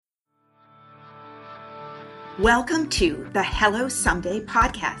Welcome to the Hello Someday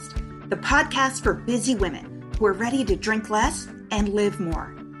podcast, the podcast for busy women who are ready to drink less and live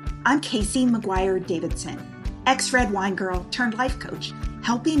more. I'm Casey McGuire Davidson, ex-red wine girl turned life coach,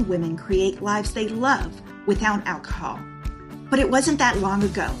 helping women create lives they love without alcohol. But it wasn't that long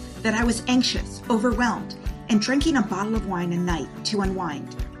ago that I was anxious, overwhelmed, and drinking a bottle of wine a night to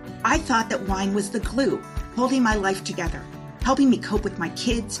unwind. I thought that wine was the glue holding my life together, helping me cope with my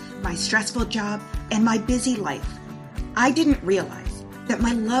kids, my stressful job, and my busy life. I didn't realize that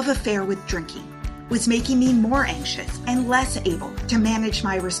my love affair with drinking was making me more anxious and less able to manage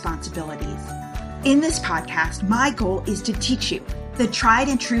my responsibilities. In this podcast, my goal is to teach you the tried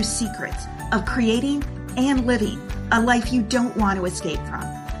and true secrets of creating and living a life you don't want to escape from.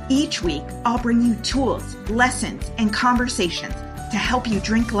 Each week, I'll bring you tools, lessons, and conversations to help you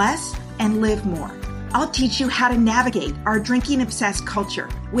drink less and live more. I'll teach you how to navigate our drinking-obsessed culture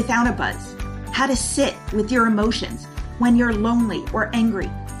without a buzz, how to sit with your emotions when you're lonely or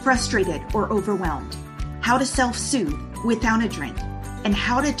angry, frustrated or overwhelmed, how to self-soothe without a drink, and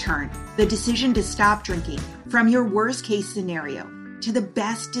how to turn the decision to stop drinking from your worst-case scenario to the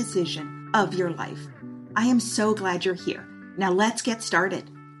best decision of your life. I am so glad you're here. Now let's get started.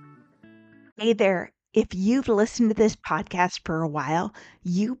 Hey there. If you've listened to this podcast for a while,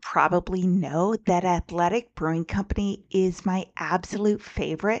 you probably know that Athletic Brewing Company is my absolute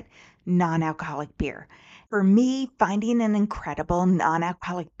favorite non-alcoholic beer. For me, finding an incredible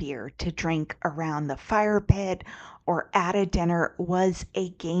non-alcoholic beer to drink around the fire pit or at a dinner was a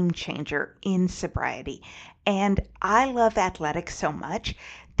game changer in sobriety. And I love Athletic so much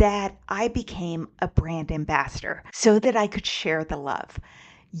that I became a brand ambassador so that I could share the love.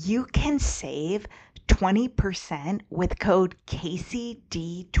 You can save 20% with code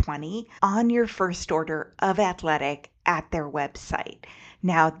KCD20 on your first order of Athletic at their website.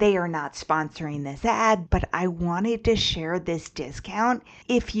 Now, they are not sponsoring this ad, but I wanted to share this discount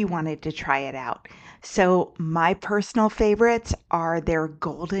if you wanted to try it out. So my personal favorites are their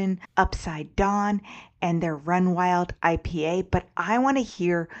Golden Upside Dawn and their Run Wild IPA, but I want to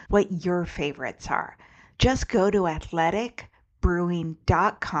hear what your favorites are. Just go to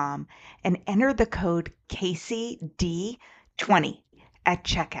athleticbrewing.com and enter the code KCD20 at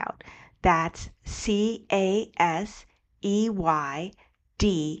checkout. That's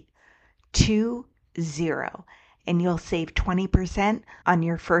CASEYD20, and you'll save 20% on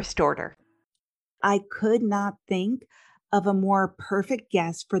your first order. I could not think of a more perfect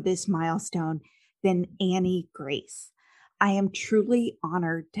guest for this milestone than Annie Grace. I am truly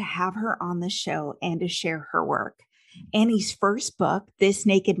honored to have her on the show and to share her work. Annie's first book, This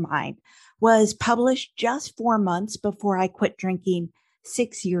Naked Mind, was published just 4 months before I quit drinking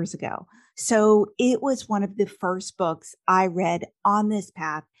 6 years ago. So it was one of the first books I read on this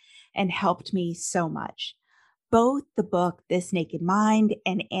path and helped me so much. Both the book, This Naked Mind,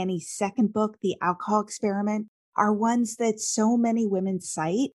 and Annie's second book, The Alcohol Experiment, are ones that so many women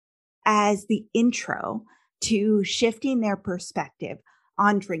cite as the intro to shifting their perspective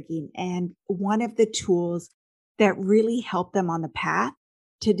on drinking and one of the tools that really help them on the path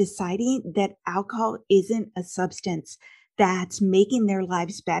to deciding that alcohol isn't a substance that's making their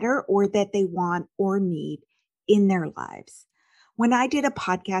lives better or that they want or need in their lives. When I did a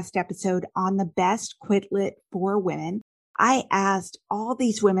podcast episode on the best quit lit for women, I asked all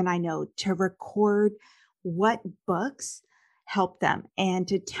these women I know to record what books helped them and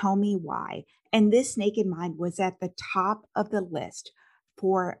to tell me why. And This Naked Mind was at the top of the list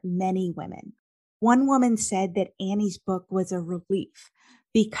for many women. One woman said that Annie's book was a relief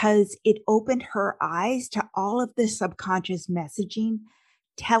because it opened her eyes to all of the subconscious messaging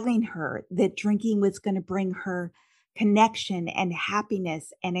telling her that drinking was going to bring her connection and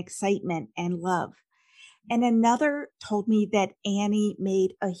happiness and excitement and love. And another told me that Annie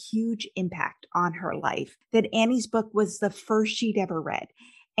made a huge impact on her life, that Annie's book was the first she'd ever read.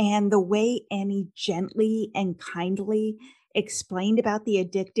 And the way Annie gently and kindly explained about the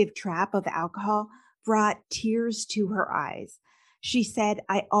addictive trap of alcohol brought tears to her eyes. She said,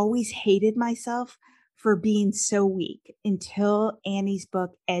 I always hated myself for being so weak until Annie's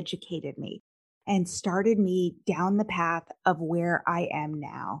book educated me and started me down the path of where I am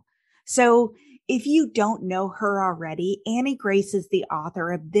now. So if you don't know her already, Annie Grace is the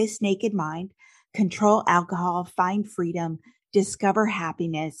author of This Naked Mind, Control Alcohol, Find Freedom, Discover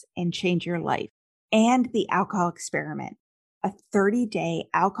Happiness, and Change Your Life, and The Alcohol Experiment, a 30-day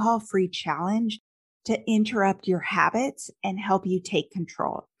alcohol-free challenge to interrupt your habits and help you take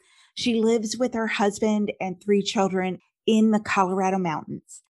control. She lives with her husband and 3 children in the Colorado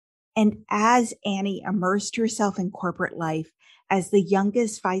mountains. And as Annie immersed herself in corporate life As the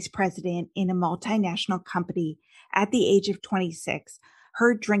youngest vice president in a multinational company at the age of 26,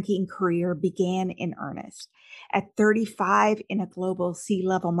 her drinking career began in earnest. At 35, in a global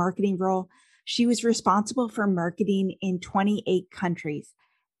C-level marketing role, she was responsible for marketing in 28 countries,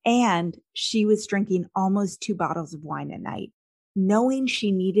 and she was drinking almost 2 bottles of wine a night. Knowing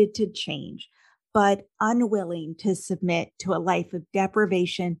she needed to change, but unwilling to submit to a life of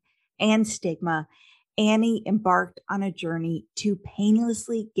deprivation and stigma, Annie embarked on a journey to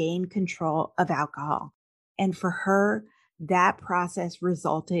painlessly gain control of alcohol. And for her, that process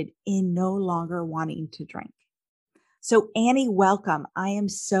resulted in no longer wanting to drink. So, Annie, welcome. I am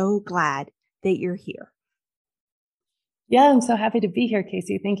so glad that you're here. Yeah, I'm so happy to be here,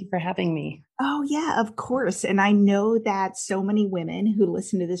 Casey. Thank you for having me. Oh, yeah, of course. And I know that so many women who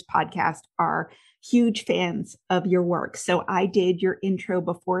listen to this podcast are huge fans of your work. So I did your intro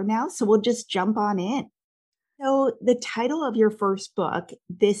before now. So we'll just jump on in. So the title of your first book,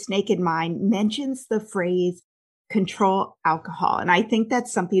 This Naked Mind, mentions the phrase control alcohol. And I think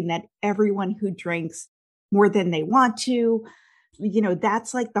that's something that everyone who drinks more than they want to,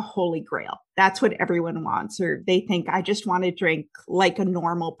 that's like the holy grail. That's what everyone wants, or they think, I just want to drink like a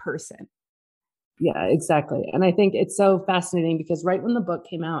normal person. Yeah, exactly. And I think it's so fascinating because right when the book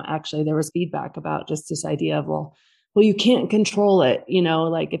came out, actually, there was feedback about just this idea of, well, you can't control it.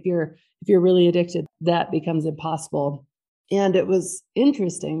 Like if you're really addicted, that becomes impossible. And it was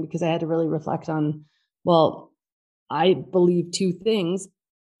interesting because I had to really reflect on, well, I believe two things.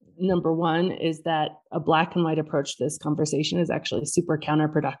 Number one is that a black and white approach to this conversation is actually super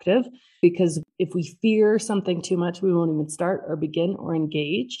counterproductive, because if we fear something too much, we won't even start or begin or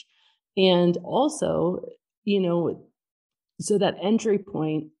engage. And also, so that entry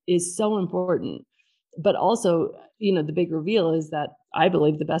point is so important. But also, the big reveal is that I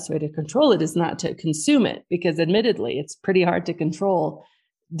believe the best way to control it is not to consume it, because admittedly, it's pretty hard to control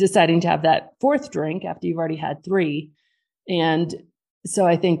deciding to have that fourth drink after you've already had three. And so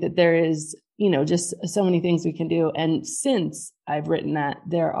I think that there is, just so many things we can do. And since I've written that,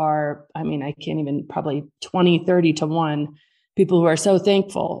 there are, I can't even, probably 20, 30 to 1 people who are so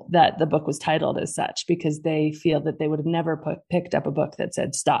thankful that the book was titled as such, because they feel that they would have never picked up a book that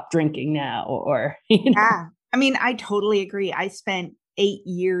said, stop drinking now, or. Yeah. I totally agree. I spent 8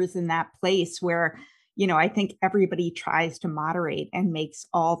 years in that place where, I think everybody tries to moderate and makes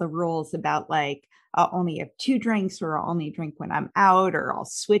all the rules about like, I'll only have 2 drinks, or I'll only drink when I'm out, or I'll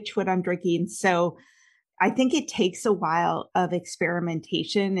switch what I'm drinking. So I think it takes a while of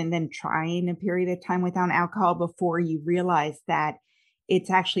experimentation and then trying a period of time without alcohol before you realize that it's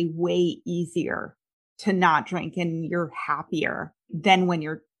actually way easier to not drink and you're happier than when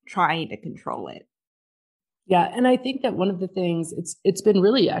you're trying to control it. Yeah. And I think that one of the things it's been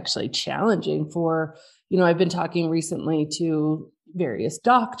really actually challenging for, I've been talking recently to various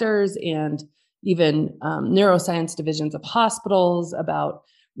doctors and even neuroscience divisions of hospitals about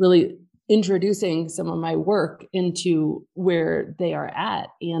really introducing some of my work into where they are at.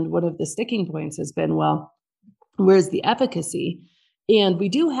 And one of the sticking points has been, well, where's the efficacy? And we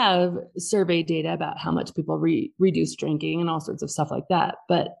do have survey data about how much people reduce drinking and all sorts of stuff like that.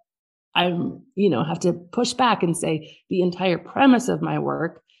 But I'm, have to push back and say the entire premise of my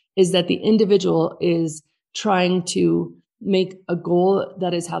work is that the individual is trying to make a goal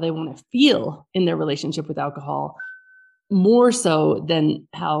that is how they want to feel in their relationship with alcohol, more so than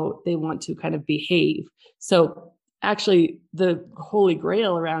how they want to kind of behave. So actually, the holy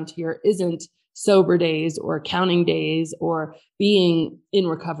grail around here isn't sober days or counting days or being in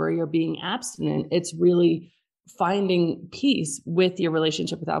recovery or being abstinent. It's really finding peace with your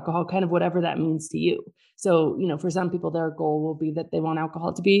relationship with alcohol, kind of whatever that means to you. So, for some people, their goal will be that they want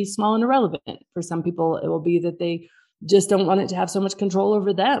alcohol to be small and irrelevant. For some people, it will be that they just don't want it to have so much control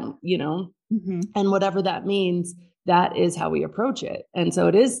over them, Mm-hmm. And whatever that means, that is how we approach it. And so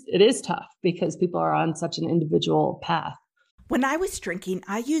it is tough because people are on such an individual path. When I was drinking,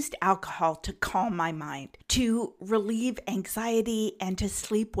 I used alcohol to calm my mind, to relieve anxiety, and to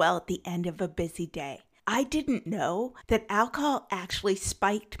sleep well at the end of a busy day. I didn't know that alcohol actually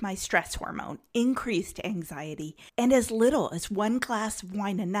spiked my stress hormone, increased anxiety, and as little as 1 glass of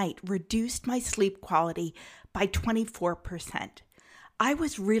wine a night reduced my sleep quality by 24%. I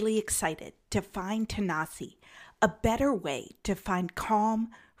was really excited to find Tanasi, a better way to find calm,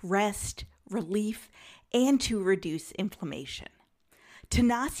 rest, relief, and to reduce inflammation.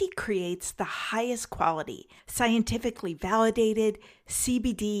 Tanasi creates the highest quality, scientifically validated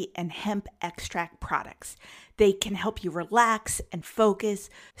CBD and hemp extract products. They can help you relax and focus,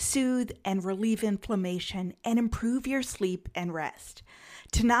 soothe and relieve inflammation, and improve your sleep and rest.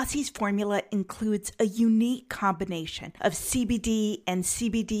 Tanasi's formula includes a unique combination of CBD and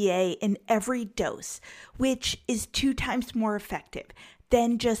CBDA in every dose, which is 2 times more effective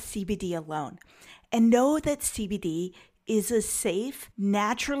than just CBD alone. And know that CBD is a safe,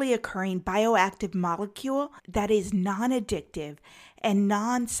 naturally occurring bioactive molecule that is non-addictive and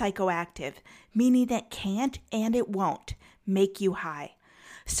non-psychoactive, meaning it can't and it won't make you high.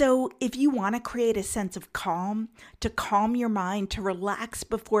 So if you want to create a sense of calm, to calm your mind, to relax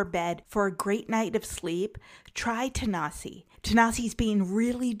before bed for a great night of sleep, try Tanasi. Tanasi's being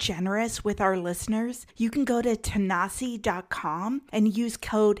really generous with our listeners. You can go to tanasi.com and use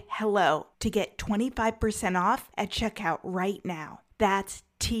code HELLO to get 25% off at checkout right now. That's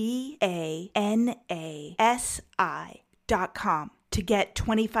TANASI.com to get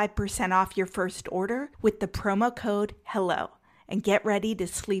 25% off your first order with the promo code HELLO. And get ready to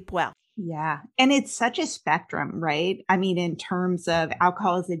sleep well. Yeah. And it's such a spectrum, right? I mean, in terms of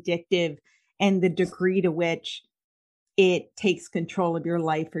alcohol is addictive and the degree to which it takes control of your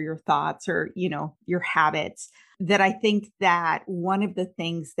life or your thoughts or, your habits, that I think that one of the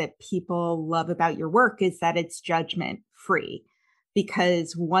things that people love about your work is that it's judgment free.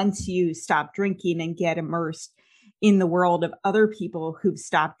 Because once you stop drinking and get immersed in the world of other people who've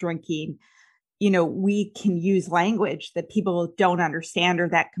stopped drinking, we can use language that people don't understand or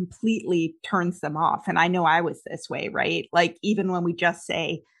that completely turns them off. And I know I was this way, right? Like even when we just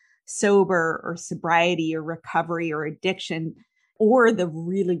say sober or sobriety or recovery or addiction, or the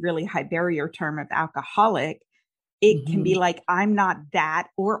really, really high barrier term of alcoholic, it can be like, I'm not that,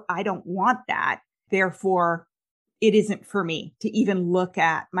 or I don't want that. Therefore, it isn't for me to even look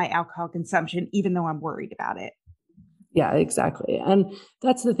at my alcohol consumption, even though I'm worried about it. Yeah, exactly. And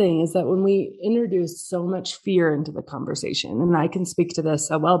that's the thing, is that when we introduce so much fear into the conversation, and I can speak to this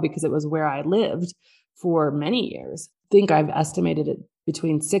so well because it was where I lived for many years. I think I've estimated it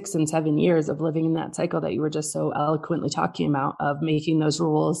between 6 and 7 years of living in that cycle that you were just so eloquently talking about, of making those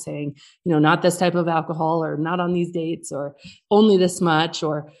rules, saying, not this type of alcohol, or not on these dates, or only this much,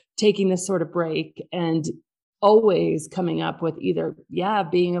 or taking this sort of break, and always coming up with either,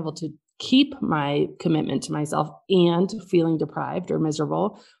 being able to keep my commitment to myself and feeling deprived or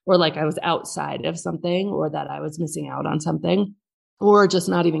miserable, or like I was outside of something, or that I was missing out on something, or just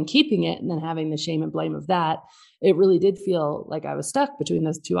not even keeping it and then having the shame and blame of that. It really did feel like I was stuck between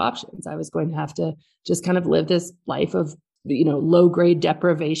those two options. I was going to have to just kind of live this life of, low grade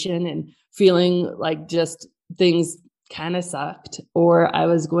deprivation and feeling like just things kind of sucked, or I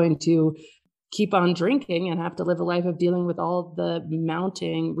was going to keep on drinking and have to live a life of dealing with all the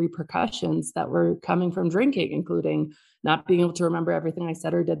mounting repercussions that were coming from drinking, including not being able to remember everything I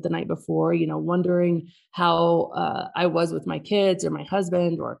said or did the night before, wondering how I was with my kids or my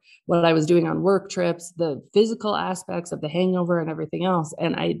husband, or what I was doing on work trips, the physical aspects of the hangover and everything else.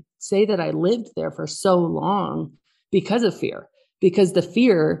 And I say that I lived there for so long because of fear, because the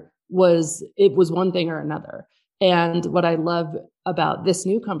fear was one thing or another. And what I love about this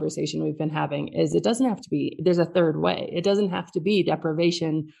new conversation we've been having is it doesn't have to be, there's a third way. It doesn't have to be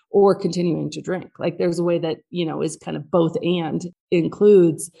deprivation or continuing to drink. Like there's a way that, is kind of both and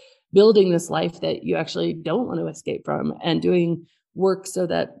includes building this life that you actually don't want to escape from, and doing work so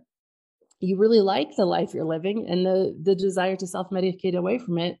that you really like the life you're living, and the desire to self-medicate away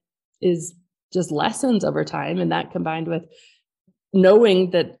from it is just lessens over time. And that, combined with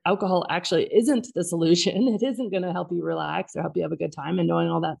knowing that alcohol actually isn't the solution, it isn't going to help you relax or help you have a good time, and knowing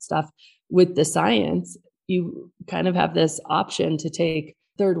all that stuff with the science, you kind of have this option to take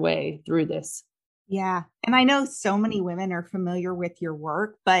third way through this. Yeah. And I know so many women are familiar with your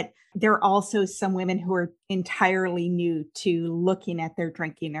work, but there are also some women who are entirely new to looking at their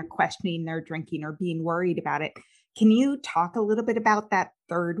drinking or questioning their drinking or being worried about it. Can you talk a little bit about that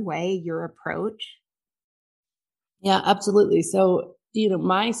third way, your approach? Yeah, absolutely. So,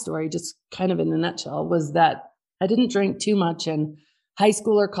 my story, just kind of in a nutshell, was that I didn't drink too much in high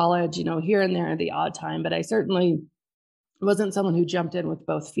school or college, here and there at the odd time, but I certainly wasn't someone who jumped in with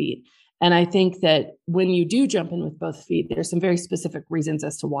both feet. And I think that when you do jump in with both feet, there's some very specific reasons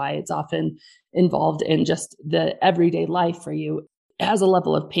as to why. It's often involved in just the everyday life for you. It has a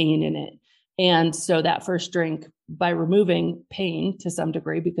level of pain in it. And so that first drink, by removing pain to some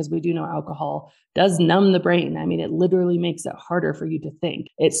degree, because we do know alcohol does numb the brain. I mean, it literally makes it harder for you to think.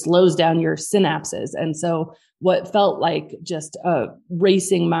 It slows down your synapses. And so what felt like just a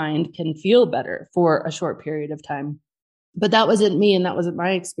racing mind can feel better for a short period of time. But that wasn't me, and that wasn't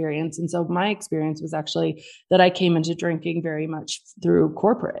my experience. And so my experience was actually that I came into drinking very much through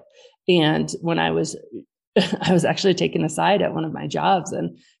corporate. And when I was I was actually taken aside at one of my jobs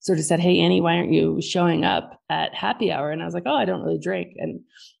and sort of said, "Hey, Annie, why aren't you showing up at happy hour?" And I was like, "Oh, I don't really drink." And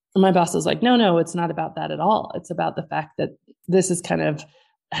my boss was like, no, it's not about that at all. It's about the fact that this is kind of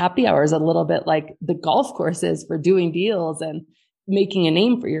happy hour is a little bit like the golf courses for doing deals and making a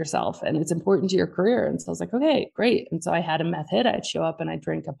name for yourself. And it's important to your career. And so I was like, okay, great. And so I had a meth hit. I'd show up and I'd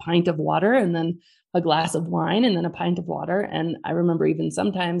drink a pint of water and then a glass of wine and then a pint of water. And I remember even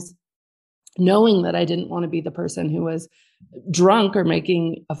sometimes knowing that I didn't want to be the person who was drunk or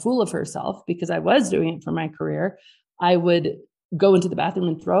making a fool of herself because I was doing it for my career, I would go into the bathroom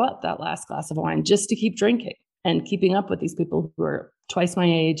and throw up that last glass of wine just to keep drinking and keeping up with these people who are twice my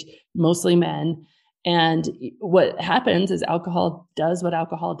age, mostly men. And what happens is alcohol does what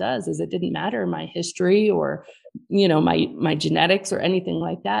alcohol does. Is it didn't matter my history or, my genetics or anything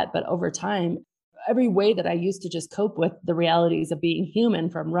like that. But over time, every way that I used to just cope with the realities of being human,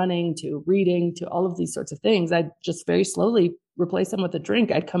 from running to reading to all of these sorts of things, I'd just very slowly replace them with a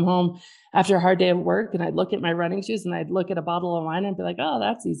drink. I'd come home after a hard day of work and I'd look at my running shoes and I'd look at a bottle of wine and be like, oh,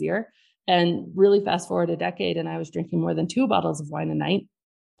 that's easier. And really fast forward a decade and I was drinking more than 2 bottles of wine a night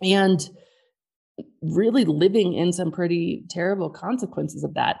and really living in some pretty terrible consequences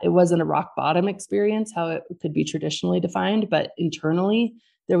of that. It wasn't a rock bottom experience, how it could be traditionally defined, but internally,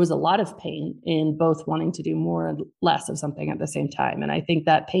 there was a lot of pain in both wanting to do more and less of something at the same time. And I think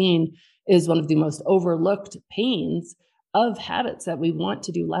that pain is one of the most overlooked pains of habits that we want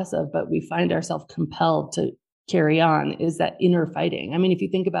to do less of, but we find ourselves compelled to carry on, is that inner fighting. I mean, if you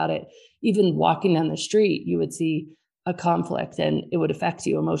think about it, even walking down the street, you would see a conflict and it would affect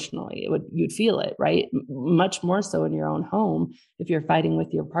you emotionally. You'd feel it, right? Much more so in your own home if you're fighting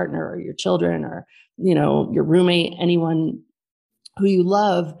with your partner or your children or, your roommate, anyone who you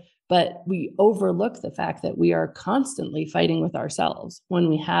love. But we overlook the fact that we are constantly fighting with ourselves when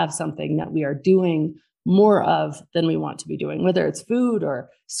we have something that we are doing more of than we want to be doing, whether it's food or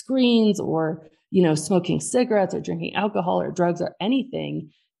screens or, smoking cigarettes or drinking alcohol or drugs or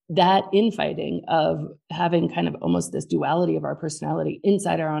anything. That infighting of having kind of almost this duality of our personality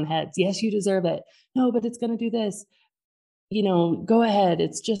inside our own heads. Yes, you deserve it. No, but it's going to do this. Go ahead.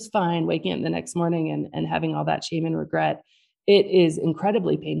 It's just fine. Waking up the next morning and having all that shame and regret. It is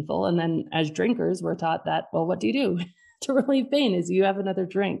incredibly painful. And then as drinkers, we're taught that, well, what do you do to relieve pain is you have another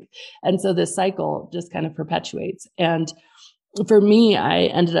drink. And so this cycle just kind of perpetuates. And for me, I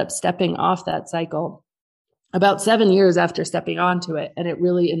ended up stepping off that cycle about 7 years after stepping onto it. And it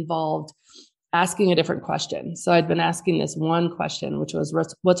really involved asking a different question. So I'd been asking this one question, which was,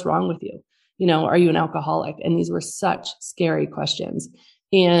 what's wrong with you? Are you an alcoholic? And these were such scary questions.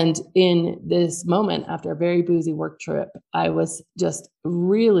 And in this moment, after a very boozy work trip, I was just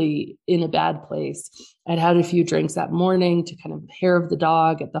really in a bad place. I'd had a few drinks that morning to kind of hair of the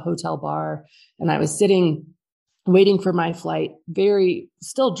dog at the hotel bar. And I was sitting waiting for my flight,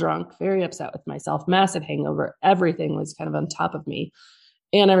 still drunk, very upset with myself, massive hangover. Everything was kind of on top of me.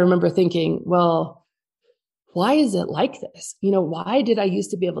 And I remember thinking, well, why is it like this? Why did I used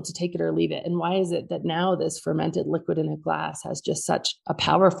to be able to take it or leave it? And why is it that now this fermented liquid in a glass has just such a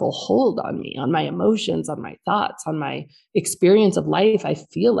powerful hold on me, on my emotions, on my thoughts, on my experience of life? I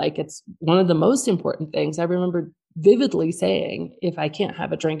feel like it's one of the most important things. I remember vividly saying, if I can't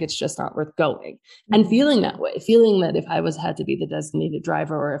have a drink, it's just not worth going. And feeling that way, feeling that if I had to be the designated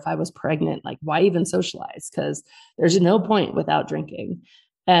driver or if I was pregnant, like why even socialize? Because there's no point without drinking.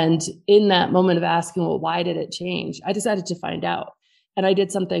 And in that moment of asking, well, why did it change? I decided to find out. And I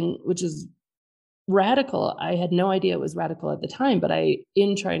did something which is radical. I had no idea it was radical at the time, but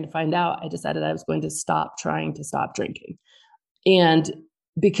in trying to find out, I decided I was going to stop trying to stop drinking. And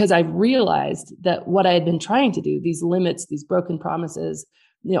because I realized that what I had been trying to do, these limits, these broken promises,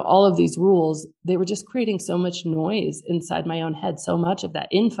 all of these rules, they were just creating so much noise inside my own head, so much of that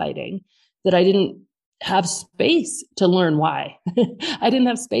infighting that I didn't have space to learn why. I didn't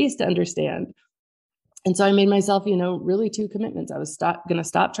have space to understand. And so I made myself, really 2 commitments. I was going to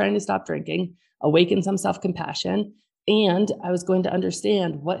stop trying to stop drinking, awaken some self-compassion, and I was going to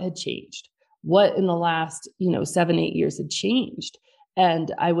understand what had changed, what in the last, 7-8 years had changed.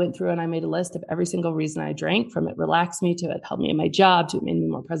 And I went through and I made a list of every single reason I drank, from it relaxed me to it helped me in my job, to it made me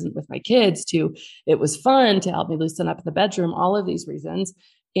more present with my kids, to it was fun, to help me loosen up in the bedroom, all of these reasons.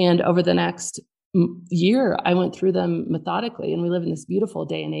 And over the next year, I went through them methodically. And we live in this beautiful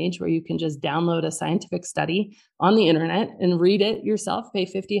day and age where you can just download a scientific study on the internet and read it yourself, pay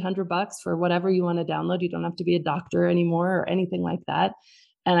 $50, $100 for whatever you want to download. You don't have to be a doctor anymore or anything like that.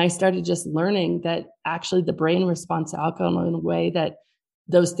 And I started just learning that actually the brain responds to alcohol in a way that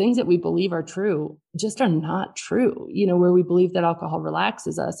those things that we believe are true just are not true. Where we believe that alcohol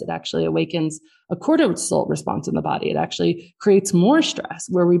relaxes us, it actually awakens a cortisol response in the body. It actually creates more stress.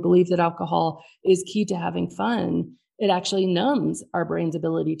 Where we believe that alcohol is key to having fun, it actually numbs our brain's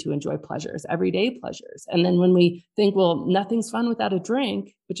ability to enjoy pleasures, everyday pleasures. And then when we think, well, nothing's fun without a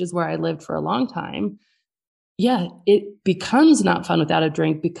drink, which is where I lived for a long time, yeah, it becomes not fun without a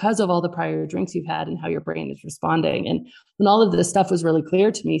drink because of all the prior drinks you've had and how your brain is responding. And when all of this stuff was really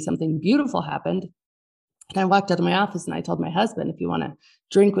clear to me, something beautiful happened. And I walked out of my office and I told my husband, if you want to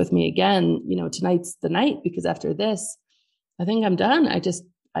drink with me again, tonight's the night, because after this, I think I'm done. I just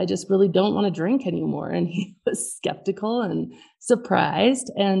really don't want to drink anymore. And he was skeptical and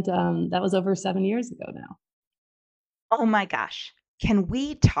surprised. And that was over 7 years ago now. Oh my gosh. Can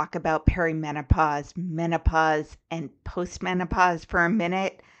we talk about perimenopause, menopause, and postmenopause for a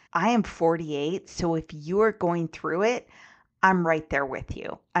minute? I am 48, so if you're going through it, I'm right there with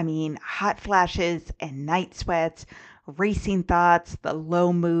you. I mean, hot flashes and night sweats, racing thoughts, the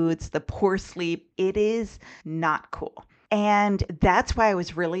low moods, the poor sleep, it is not cool. And that's why I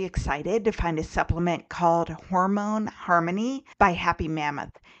was really excited to find a supplement called Hormone Harmony by Happy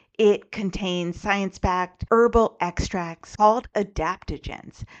Mammoth. It contains science-backed herbal extracts called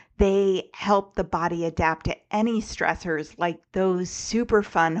adaptogens. They help the body adapt to any stressors like those super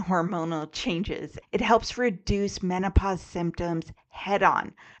fun hormonal changes. It helps reduce menopause symptoms head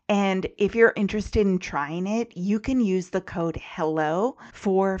on. And if you're interested in trying it, you can use the code HELLO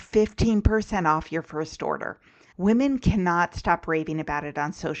for 15% off your first order. Women cannot stop raving about it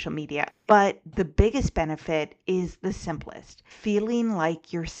on social media, but the biggest benefit is the simplest, feeling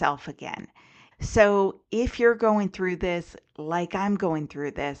like yourself again. So if you're going through this, like I'm going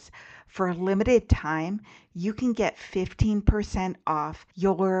through this, for a limited time, you can get 15% off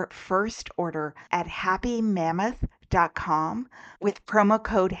your first order at happymammoth.com with promo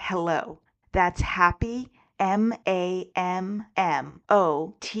code HELLO. That's happy,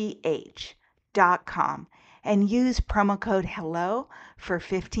 MAMMOTH.com. And use promo code HELLO for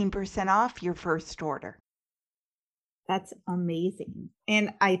 15% off your first order. That's amazing.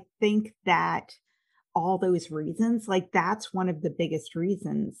 And I think that all those reasons, like that's one of the biggest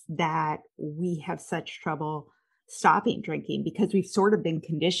reasons that we have such trouble stopping drinking, because we've sort of been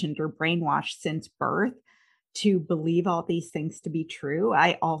conditioned or brainwashed since birth to believe all these things to be true.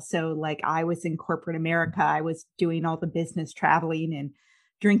 I also, I was in corporate America, I was doing all the business traveling and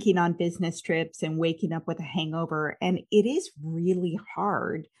drinking on business trips and waking up with a hangover. And it is really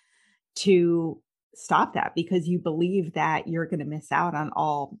hard to stop that because you believe that you're going to miss out on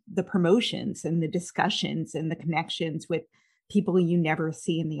all the promotions and the discussions and the connections with people you never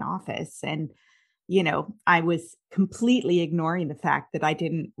see in the office. And, I was completely ignoring the fact that I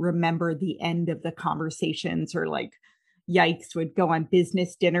didn't remember the end of the conversations, or yikes, would go on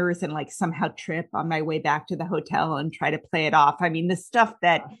business dinners and somehow trip on my way back to the hotel and try to play it off. I mean, the stuff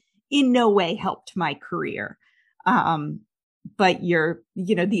that in no way helped my career. But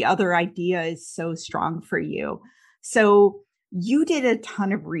the other idea is so strong for you. So you did a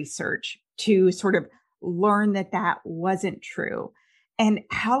ton of research to sort of learn that that wasn't true. And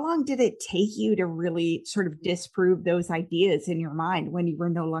how long did it take you to really sort of disprove those ideas in your mind when you were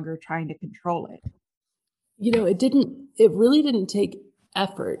no longer trying to control it? It really didn't take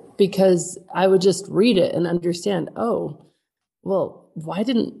effort, because I would just read it and understand, oh, well, why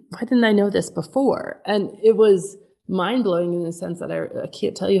didn't I know this before? And it was mind blowing in the sense that I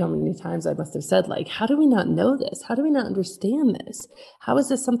can't tell you how many times I must have said, how do we not know this? How do we not understand this? How is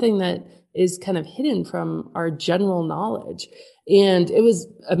this something that is kind of hidden from our general knowledge? And it was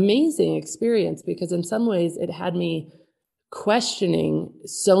amazing experience, because in some ways it had me questioning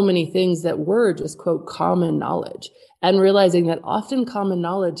so many things that were just, quote, common knowledge, and realizing that often common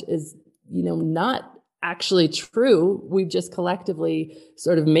knowledge is, not actually true. We've just collectively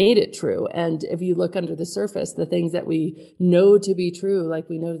sort of made it true. And if you look under the surface, the things that we know to be true, like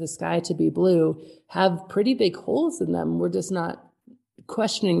we know the sky to be blue, have pretty big holes in them. We're just not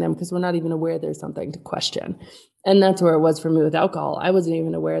questioning them because we're not even aware there's something to question. And that's where it was for me with alcohol. I wasn't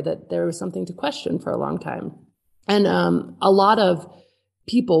even aware that there was something to question for a long time. And a lot of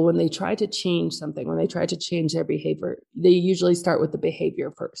people, when they try to change something, when they try to change their behavior, they usually start with the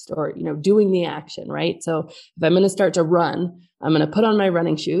behavior first, or, doing the action, right? So if I'm going to start to run, I'm going to put on my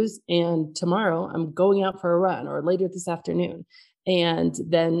running shoes, and tomorrow I'm going out for a run, or later this afternoon. And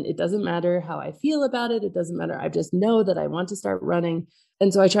then it doesn't matter how I feel about it. It doesn't matter. I just know that I want to start running.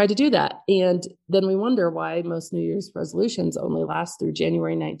 And so I tried to do that. And then we wonder why most New Year's resolutions only last through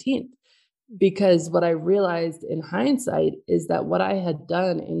January 19th. Because what I realized in hindsight is that what I had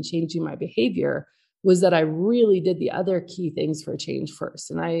done in changing my behavior was that I really did the other key things for change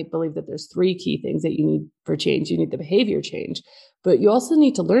first. And I believe that there's 3 key things that you need for change. You need the behavior change, but you also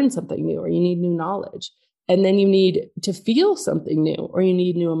need to learn something new, or you need new knowledge. And then you need to feel something new, or you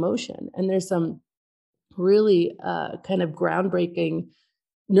need new emotion. And there's some really kind of groundbreaking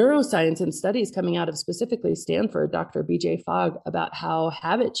neuroscience and studies coming out of specifically Stanford, Dr. BJ Fogg, about how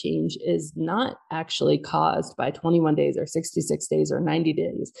habit change is not actually caused by 21 days or 66 days or 90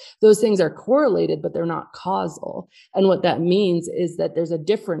 days. Those things are correlated, but they're not causal. And what that means is that there's a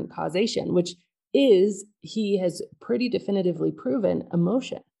different causation, which is, he has pretty definitively proven,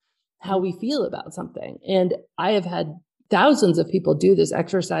 emotion, how we feel about something. And I have had thousands of people do this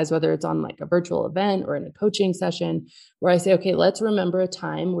exercise, whether it's on like a virtual event or in a coaching session, where I say, okay, let's remember a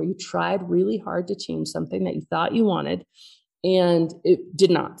time where you tried really hard to change something that you thought you wanted and it did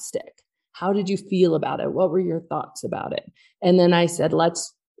not stick. How did you feel about it? What were your thoughts about it? And then I said,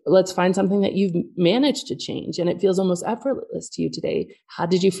 let's find something that you've managed to change and it feels almost effortless to you today. How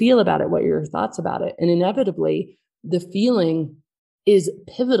did you feel about it? What are your thoughts about it? And inevitably, the feeling is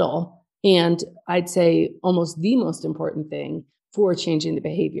pivotal, and I'd say almost the most important thing for changing the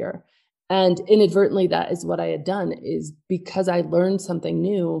behavior. And inadvertently, that is what I had done, is because I learned something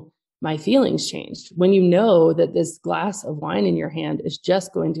new, my feelings changed. When you know that this glass of wine in your hand is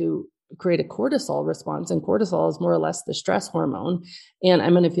just going to create a cortisol response, and cortisol is more or less the stress hormone, and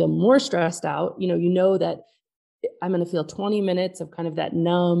I'm going to feel more stressed out, you know that I'm going to feel 20 minutes of kind of that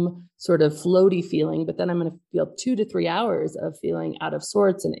numb, sort of floaty feeling, but then I'm going to feel 2 to 3 hours of feeling out of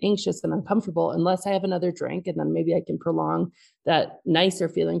sorts and anxious and uncomfortable, unless I have another drink. And then maybe I can prolong that nicer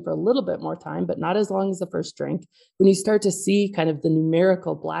feeling for a little bit more time, but not as long as the first drink. When you start to see kind of the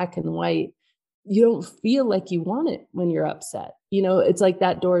numerical black and white, you don't feel like you want it when you're upset. It's like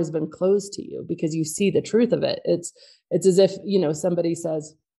that door has been closed to you because you see the truth of it. It's as if, somebody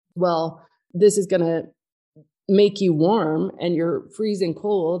says, well, this is going to make you warm and you're freezing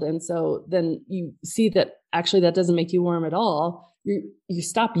cold. And so then you see that actually that doesn't make you warm at all. You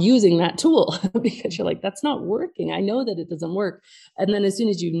stop using that tool because you're like, that's not working. I know that it doesn't work. And then as soon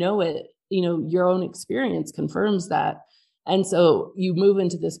as you know it, your own experience confirms that. And so you move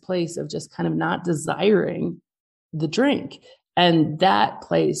into this place of just kind of not desiring the drink. And that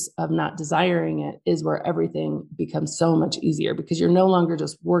place of not desiring it is where everything becomes so much easier, because you're no longer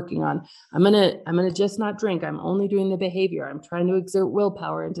just working on, I'm going to just not drink. I'm only doing the behavior. I'm trying to exert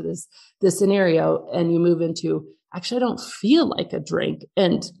willpower into this scenario. And you move into, actually, I don't feel like a drink.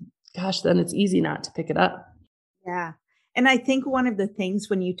 And gosh, then it's easy not to pick it up. Yeah. And I think one of the things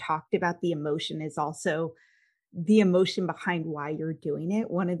when you talked about the emotion is also the emotion behind why you're doing it.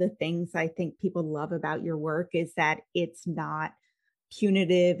 One of the things I think people love about your work is that it's not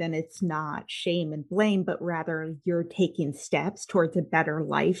punitive and it's not shame and blame, but rather you're taking steps towards a better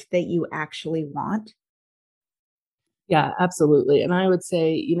life that you actually want. Yeah, absolutely. And I would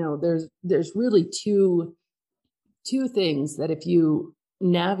say, there's really two things that if you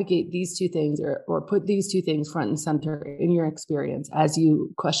navigate these 2 things or put these 2 things front and center in your experience as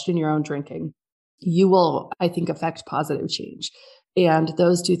you question your own drinking, you will, I think, affect positive change. And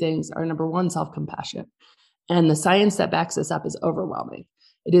those 2 things are, number 1, self-compassion. And the science that backs this up is overwhelming.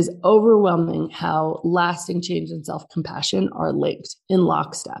 It is overwhelming how lasting change and self-compassion are linked in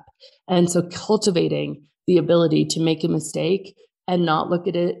lockstep. And so cultivating the ability to make a mistake and not look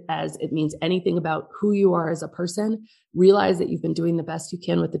at it as it means anything about who you are as a person, realize that you've been doing the best you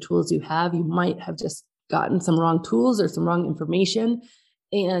can with the tools you have. You might have just gotten some wrong tools or some wrong information,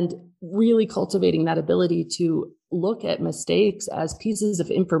 and really cultivating that ability to look at mistakes as pieces of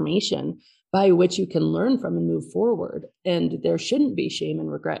information by which you can learn from and move forward. And there shouldn't be shame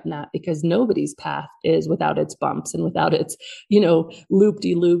and regret in that, because nobody's path is without its bumps and without its,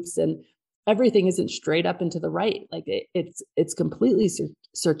 loop-de-loops, and everything isn't straight up and to the right. Like it's completely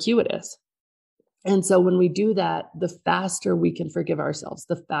circuitous. And so when we do that, the faster we can forgive ourselves,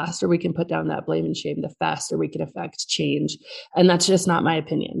 the faster we can put down that blame and shame, the faster we can affect change. And that's just not my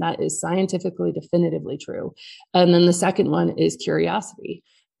opinion. That is scientifically definitively true. And then the second one is curiosity.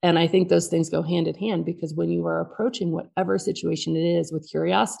 And I think those things go hand in hand, because when you are approaching whatever situation it is with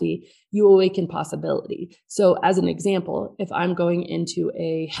curiosity, you awaken possibility. So as an example, if I'm going into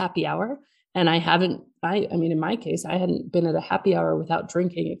a happy hour and in my case, I hadn't been at a happy hour without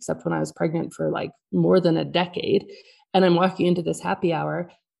drinking except when I was pregnant for like more than a decade. And I'm walking into this happy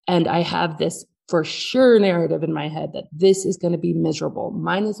hour and I have this for sure narrative in my head that this is going to be miserable.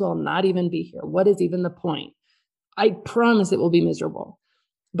 Might as well not even be here. What is even the point? I promise it will be miserable.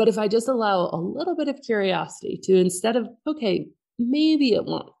 But if I just allow a little bit of curiosity to, instead of, okay, maybe it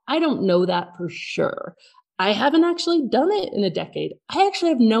won't, I don't know that for sure, I haven't actually done it in a decade. I actually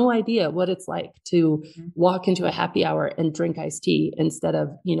have no idea what it's like to walk into a happy hour and drink iced tea instead of,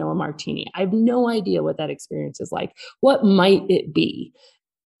 a martini. I have no idea what that experience is like. What might it be?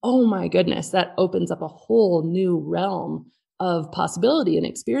 Oh my goodness, that opens up a whole new realm of possibility and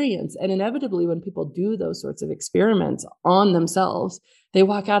experience. And inevitably, when people do those sorts of experiments on themselves, they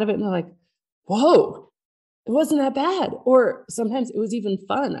walk out of it and they're like, whoa, it wasn't that bad. Or sometimes it was even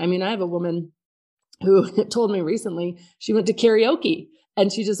fun. I mean, I have a woman who told me recently she went to karaoke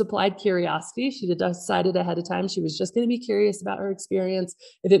and she just applied curiosity. She decided ahead of time she was just going to be curious about her experience.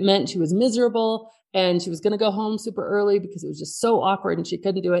 If it meant she was miserable and she was going to go home super early because it was just so awkward and she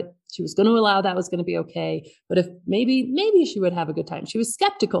couldn't do it, she was going to allow that was going to be okay. But if maybe she would have a good time. She was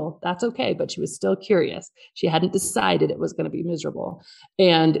skeptical. That's okay. But she was still curious. She hadn't decided it was going to be miserable.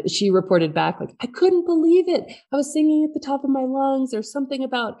 And she reported back like, I couldn't believe it. I was singing at the top of my lungs. There's something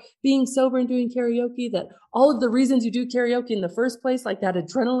about being sober and doing karaoke that all of the reasons you do karaoke in the first place, like that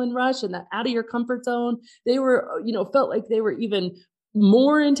adrenaline rush and that out of your comfort zone, they were, felt like they were even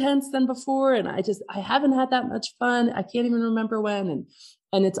more intense than before. And I haven't had that much fun. I can't even remember when.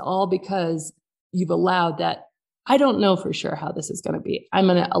 And it's all because you've allowed that. I don't know for sure how this is going to be. I'm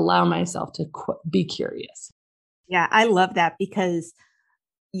going to allow myself to be curious. Yeah, I love that because,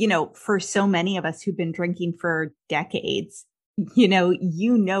 for so many of us who've been drinking for decades, you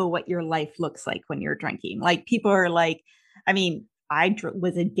know what your life looks like when you're drinking. Like people are like, I mean, I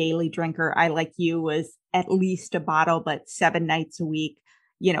was a daily drinker. I, like you, was at least a bottle, but 7 nights a week,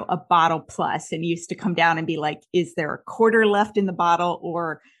 a bottle plus, and used to come down and be like, is there a quarter left in the bottle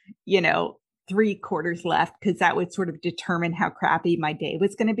or, 3/4 left? Because that would sort of determine how crappy my day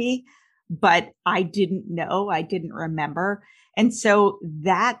was going to be. But I didn't know, I didn't remember. And so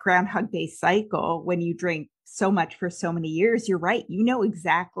that Groundhog Day cycle, when you drink so much for so many years, you're right. You know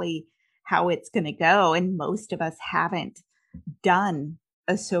exactly how it's going to go. And most of us haven't done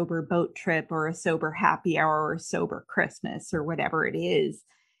a sober boat trip or a sober happy hour or a sober Christmas or whatever it is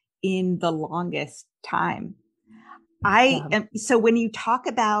in the longest time. So when you talk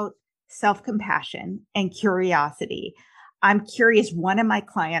about self-compassion and curiosity, I'm curious, one of my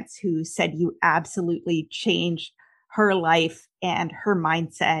clients who said you absolutely changed her life and her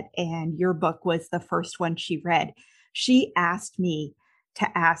mindset, and your book was the first one she read. She asked me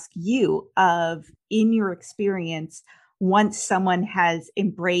to ask you in your experience, once someone has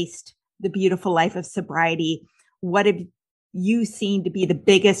embraced the beautiful life of sobriety, what have you seen to be the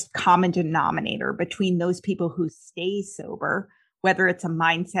biggest common denominator between those people who stay sober, whether it's a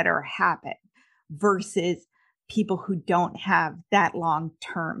mindset or a habit, versus people who don't have that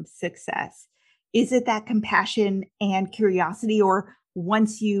long-term success? Is it that compassion and curiosity, or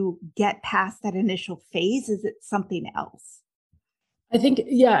once you get past that initial phase, is it something else? I think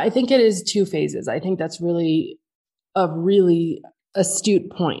it is 2 phases. I think that's really a really astute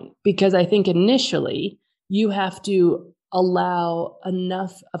point, because I think initially you have to allow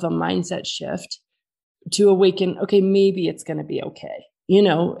enough of a mindset shift to awaken, okay, maybe it's going to be okay,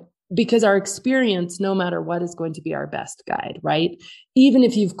 because our experience, no matter what, is going to be our best guide, right? Even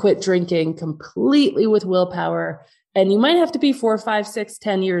if you've quit drinking completely with willpower, and you might have to be 4, 5, 6,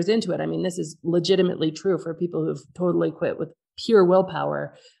 10 years into it. I mean, this is legitimately true for people who've totally quit with pure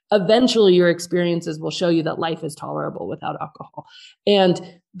willpower. Eventually your experiences will show you that life is tolerable without alcohol.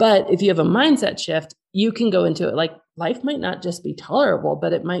 But if you have a mindset shift, you can go into it like life might not just be tolerable,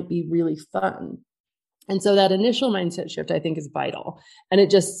 but it might be really fun. And so that initial mindset shift, I think, is vital. And it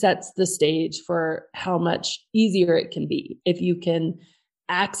just sets the stage for how much easier it can be if you can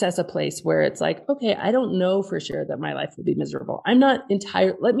access a place where it's like, okay, I don't know for sure that my life will be miserable. I'm not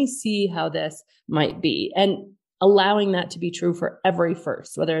let me see how this might be. And allowing that to be true for every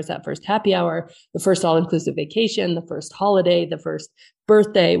first, whether it's that first happy hour, the first all-inclusive vacation, the first holiday, the first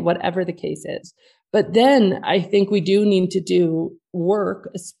birthday, whatever the case is. But then I think we do need to do work,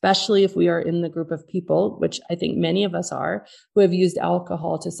 especially if we are in the group of people, which I think many of us are, who have used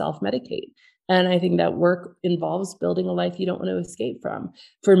alcohol to self-medicate. And I think that work involves building a life you don't want to escape from.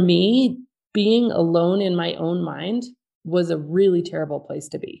 For me, being alone in my own mind was a really terrible place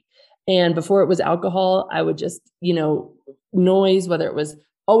to be. And before it was alcohol, I would just, noise, whether it was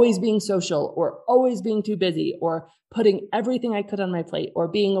always being social or always being too busy or putting everything I could on my plate or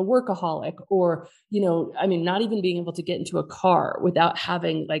being a workaholic or, not even being able to get into a car without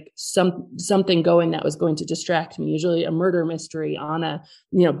having like something going that was going to distract me, usually a murder mystery on a,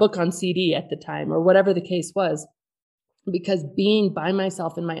 book on CD at the time or whatever the case was, because being by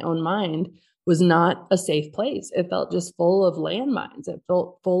myself in my own mind was not a safe place. It felt just full of landmines. It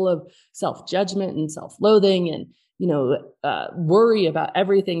felt full of self-judgment and self-loathing. And, worry about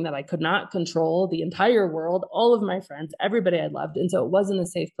everything that I could not control, the entire world, all of my friends, everybody I loved. And so it wasn't a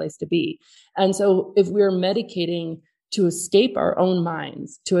safe place to be. And so if we're medicating to escape our own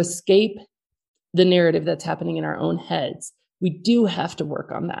minds, to escape the narrative that's happening in our own heads, we do have to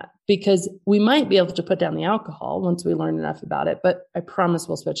work on that, because we might be able to put down the alcohol once we learn enough about it, but I promise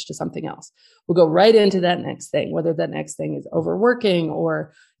we'll switch to something else. We'll go right into that next thing, whether that next thing is overworking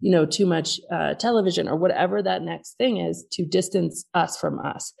or, too much television or whatever that next thing is, to distance us from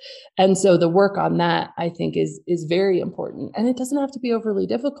us. And so the work on that, I think, is very important. And it doesn't have to be overly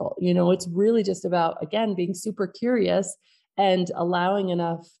difficult. It's really just about, again, being super curious and allowing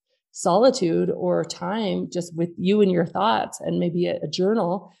enough solitude or time just with you and your thoughts, and maybe a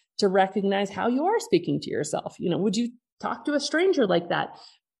journal to recognize how you are speaking to yourself. Would you talk to a stranger like that?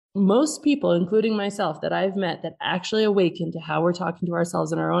 Most people, including myself, that I've met that actually awaken to how we're talking to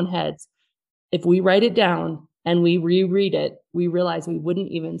ourselves in our own heads, if we write it down and we reread it, we realize we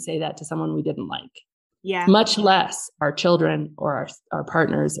wouldn't even say that to someone we didn't like. Yeah. Much less our children or our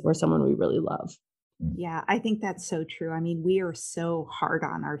partners or someone we really love. Yeah, I think that's so true. I mean, we are so hard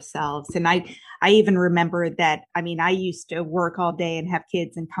on ourselves. And I even remember that, I used to work all day and have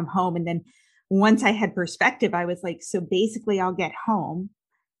kids and come home. And then once I had perspective, I was like, so basically I'll get home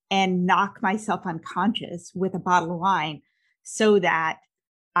and knock myself unconscious with a bottle of wine so that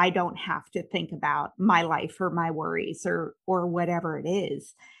I don't have to think about my life or my worries or whatever it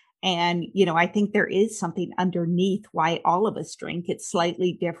is. And, I think there is something underneath why all of us drink. It's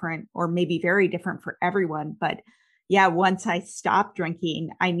slightly different, or maybe very different for everyone. But yeah, once I stopped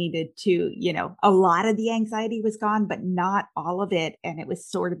drinking, I needed to, a lot of the anxiety was gone, but not all of it. And it was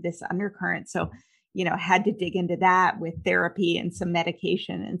sort of this undercurrent. So, had to dig into that with therapy and some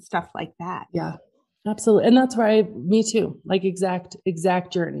medication and stuff like that. Yeah, absolutely. And that's why me too, like exact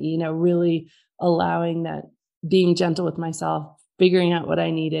journey, really allowing that, being gentle with myself, figuring out what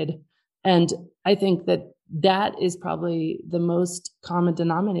I needed. And I think that is probably the most common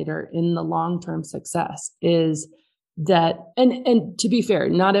denominator in the long-term success, is that, and to be fair,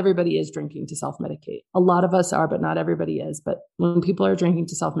 not everybody is drinking to self-medicate. A lot of us are, but not everybody is. But when people are drinking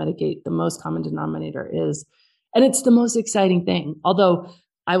to self-medicate, the most common denominator is, and it's the most exciting thing. Although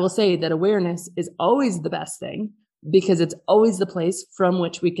I will say that awareness is always the best thing, because it's always the place from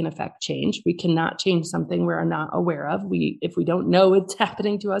which we can affect change. We cannot change something we're not aware of. If we don't know it's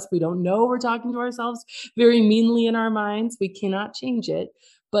happening to us, we don't know we're talking to ourselves very meanly in our minds, we cannot change it.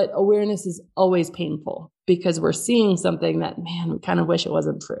 But awareness is always painful, because we're seeing something that, man, we kind of wish it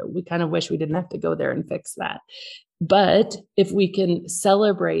wasn't true. We kind of wish we didn't have to go there and fix that. But if we can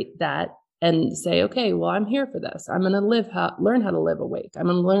celebrate that and say, okay, well, I'm here for this. I'm going to learn how to live awake. I'm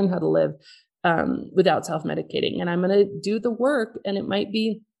going to learn how to live without self-medicating. And I'm going to do the work, and it might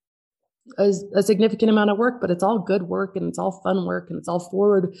be a significant amount of work, but it's all good work, and it's all fun work, and it's all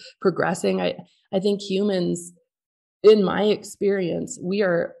forward progressing. I think humans, in my experience, we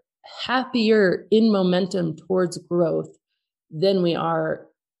are happier in momentum towards growth than we are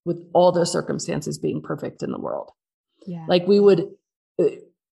with all the circumstances being perfect in the world. Yeah. Like you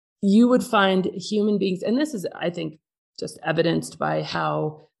would find human beings, and this is, I think, just evidenced by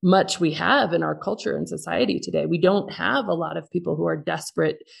how much we have in our culture and society today. We don't have a lot of people who are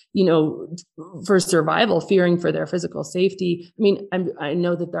desperate, for survival, fearing for their physical safety. I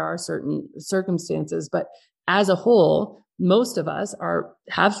know that there are certain circumstances, but as a whole, most of us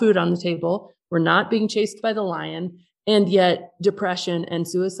have food on the table. We're not being chased by the lion, and yet depression and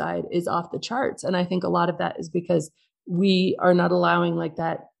suicide is off the charts. And I think a lot of that is because we are not allowing like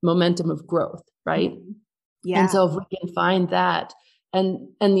that momentum of growth, right? Yeah. And so if we can find that, and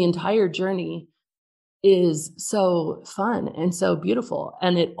the entire journey is so fun and so beautiful.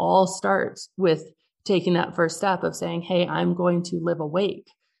 And it all starts with taking that first step of saying, hey, I'm going to live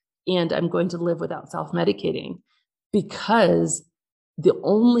awake, and I'm going to live without self-medicating, because the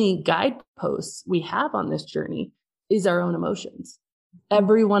only guideposts we have on this journey is our own emotions.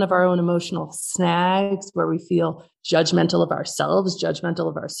 Every one of our own emotional snags where we feel judgmental of ourselves, judgmental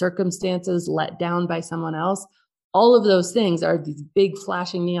of our circumstances, let down by someone else. All of those things are these big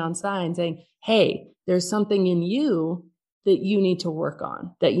flashing neon signs saying, hey, there's something in you that you need to work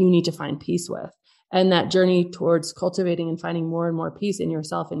on, that you need to find peace with. And that journey towards cultivating and finding more and more peace in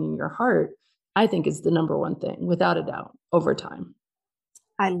yourself and in your heart, I think, is the number one thing, without a doubt, over time.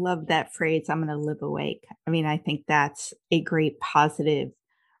 I love that phrase, I'm going to live awake. I think that's a great positive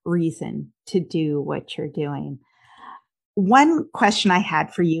reason to do what you're doing. One question I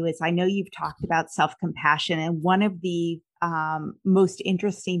had for you is, I know you've talked about self-compassion, and one of the most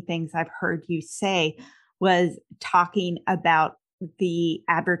interesting things I've heard you say was talking about the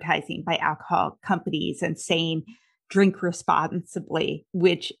advertising by alcohol companies and saying drink responsibly,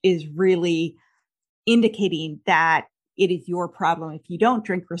 which is really indicating that it is your problem if you don't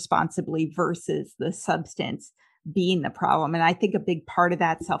drink responsibly versus the substance being the problem. And I think a big part of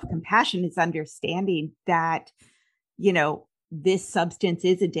that self-compassion is understanding that, this substance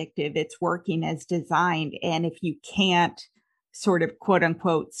is addictive. It's working as designed. And if you can't sort of quote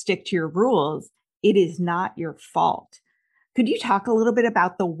unquote stick to your rules, it is not your fault. Could you talk a little bit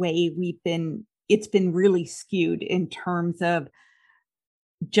about the way it's been really skewed in terms of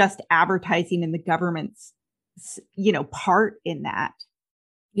just advertising and the government's, part in that?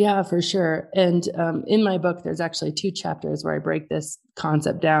 Yeah, for sure. And in my book, there's actually 2 chapters where I break this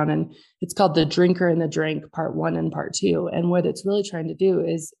concept down, and it's called The Drinker and the Drink, Part 1 and Part 2. And what it's really trying to do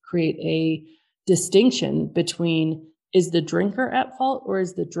is create a distinction between, is the drinker at fault or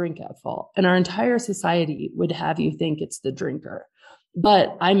is the drink at fault? And our entire society would have you think it's the drinker.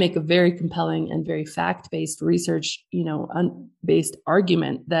 But I make a very compelling and very fact-based research, based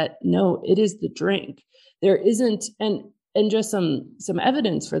argument that no, it is the drink. There isn't, and just some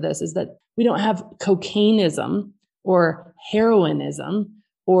evidence for this is that we don't have cocaineism or heroinism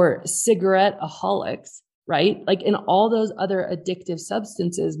or cigarette-aholics, right? Like in all those other addictive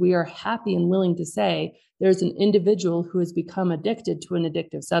substances, we are happy and willing to say there's an individual who has become addicted to an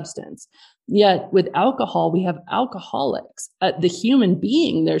addictive substance. Yet with alcohol, we have alcoholics. The human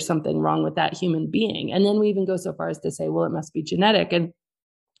being, there's something wrong with that human being. And then we even go so far as to say, well, it must be genetic. And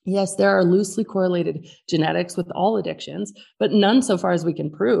yes, there are loosely correlated genetics with all addictions, but none so far as we can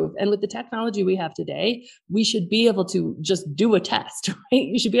prove. And with the technology we have today, we should be able to just do a test, right?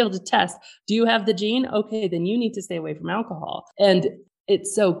 You should be able to test. Do you have the gene? Okay, then you need to stay away from alcohol. And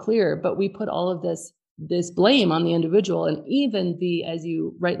it's so clear, but we put all of this blame on the individual. And even the, as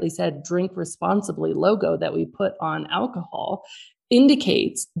you rightly said, drink responsibly logo that we put on alcohol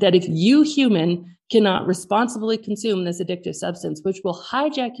indicates that if you human cannot responsibly consume this addictive substance, which will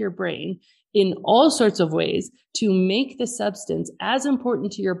hijack your brain in all sorts of ways to make the substance as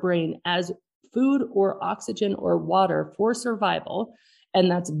important to your brain as food or oxygen or water for survival,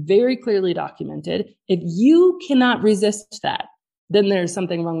 and that's very clearly documented, if you cannot resist that, then there's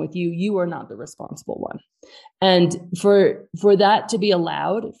something wrong with you. You are not the responsible one. And for that to be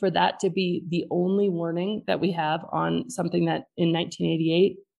allowed, for that to be the only warning that we have on something that in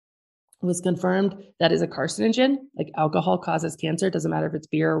 1988 was confirmed that is a carcinogen, like alcohol causes cancer. It doesn't matter if it's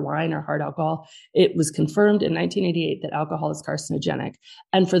beer or wine or hard alcohol. It was confirmed in 1988 that alcohol is carcinogenic.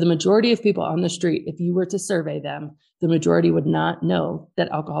 And for the majority of people on the street, if you were to survey them, the majority would not know that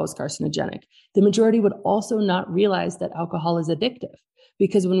alcohol is carcinogenic. The majority would also not realize that alcohol is addictive.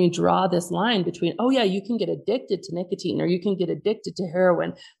 Because when we draw this line between, oh yeah, you can get addicted to nicotine or you can get addicted to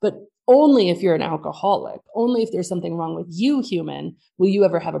heroin, but only if you're an alcoholic, only if there's something wrong with you, human, will you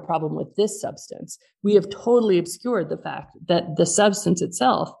ever have a problem with this substance. We have totally obscured the fact that the substance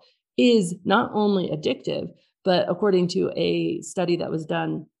itself is not only addictive, but according to a study that was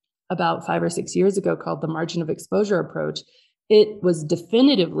done about 5 or 6 years ago called the margin of exposure approach, it was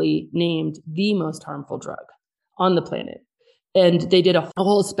definitively named the most harmful drug on the planet. And they did a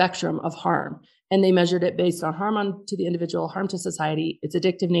whole spectrum of harm. And they measured it based on harm to the individual, harm to society, its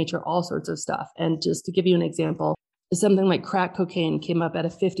addictive nature, all sorts of stuff. And just to give you an example, something like crack cocaine came up at a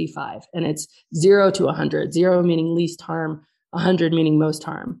 55, and it's 0 to 100, 0 meaning least harm, 100 meaning most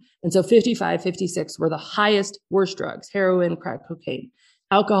harm. And so 55, 56 were the highest, worst drugs, heroin, crack cocaine.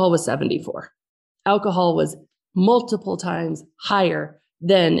 Alcohol was 74. Alcohol was multiple times higher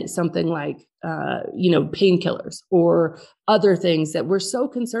than something like, painkillers or other things that we're so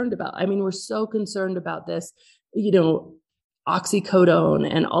concerned about. I mean, we're so concerned about this, oxycodone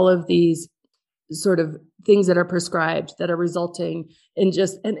and all of these sort of things that are prescribed that are resulting in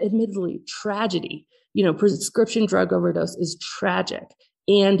just an admittedly tragedy. Prescription drug overdose is tragic.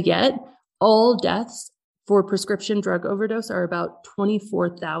 And yet all deaths for prescription drug overdose are about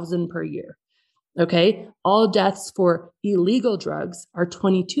 24,000 per year. Okay. All deaths for illegal drugs are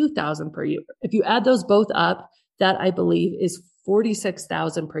 22,000 per year. If you add those both up, that I believe is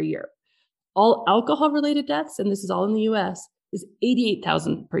 46,000 per year. All alcohol related deaths, and this is all in the US, is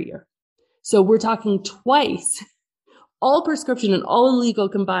 88,000 per year. So we're talking twice. All prescription and all illegal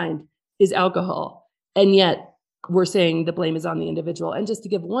combined is alcohol. And yet we're saying the blame is on the individual. And just to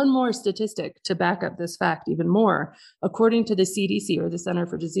give one more statistic to back up this fact even more, according to the CDC or the Center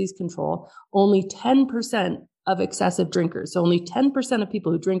for Disease Control, only 10% of excessive drinkers, so only 10% of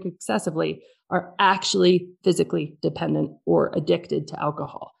people who drink excessively are actually physically dependent or addicted to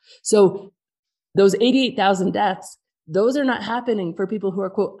alcohol. So those 88,000 deaths, those are not happening for people who are,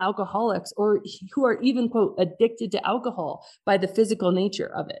 quote, alcoholics or who are even, quote, addicted to alcohol by the physical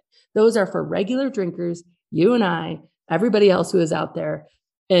nature of it. Those are for regular drinkers you and I, everybody else who is out there.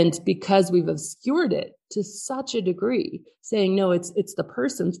 And because we've obscured it to such a degree, saying, no, it's the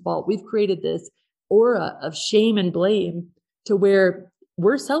person's fault, we've created this aura of shame and blame to where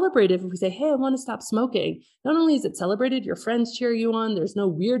we're celebrated if we say, hey, I want to stop smoking. Not only is it celebrated, your friends cheer you on. There's no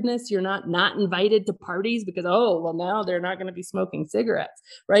weirdness. You're not invited to parties because, oh, well, now they're not going to be smoking cigarettes,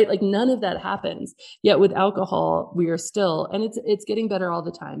 right? Like none of that happens. Yet with alcohol, we are still, and it's getting better all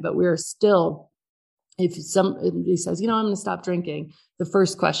the time, but we are still, if somebody says, I'm going to stop drinking, the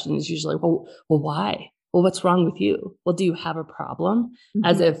first question is usually, well, why? Well, what's wrong with you? Well, do you have a problem? Mm-hmm.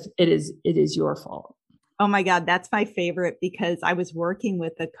 As if it is your fault. Oh my God, that's my favorite, because I was working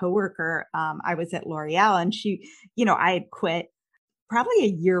with a coworker. I was at L'Oreal, and she, I had quit probably a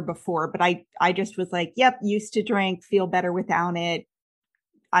year before, but I just was like, yep, used to drink, feel better without it.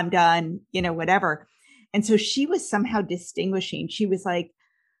 I'm done, whatever. And so she was somehow distinguishing. She was like,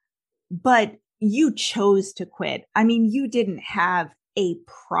 but you chose to quit. I mean, you didn't have a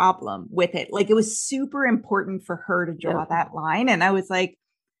problem with it. Like, it was super important for her to draw that line. And I was like,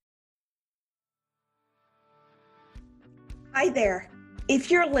 hi there.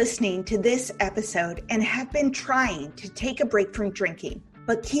 If you're listening to this episode and have been trying to take a break from drinking,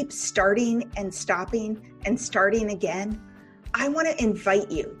 but keep starting and stopping and starting again, I want to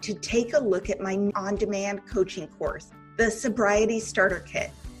invite you to take a look at my on-demand coaching course, the Sobriety Starter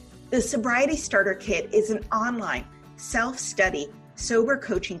Kit. The Sobriety Starter Kit is an online self-study sober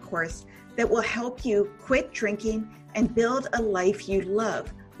coaching course that will help you quit drinking and build a life you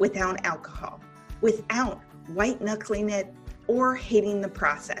love without alcohol, without white-knuckling it or hating the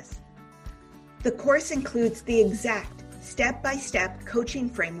process. The course includes the exact step-by-step coaching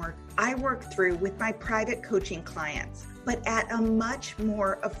framework I work through with my private coaching clients, but at a much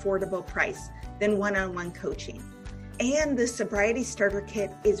more affordable price than one-on-one coaching. And the Sobriety Starter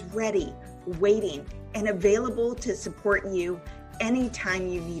Kit is ready, waiting, and available to support you anytime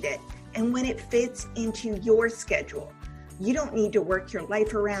you need it and when it fits into your schedule. You don't need to work your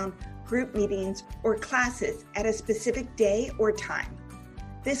life around group meetings or classes at a specific day or time.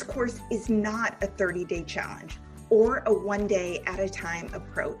 This course is not a 30-day challenge or a one-day at a time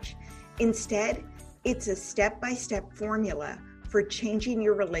approach. Instead, it's a step-by-step formula for changing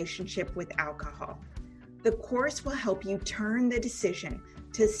your relationship with alcohol. The course will help you turn the decision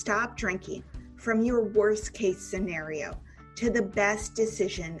to stop drinking from your worst-case scenario to the best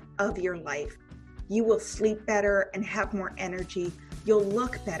decision of your life. You will sleep better and have more energy. You'll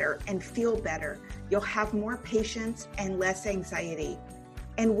look better and feel better. You'll have more patience and less anxiety.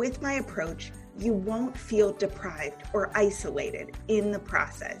 And with my approach, you won't feel deprived or isolated in the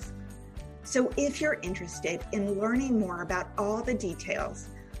process. So if you're interested in learning more about all the details,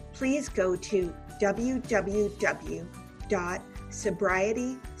 please go to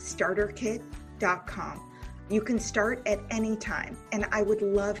www.sobrietystarterkit.com. You can start at any time, and I would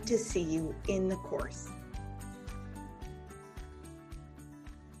love to see you in the course.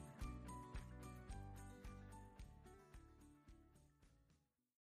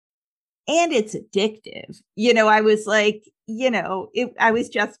 And it's addictive. I was like, I was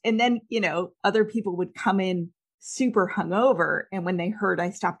just, and then, other people would come in super hungover. And when they heard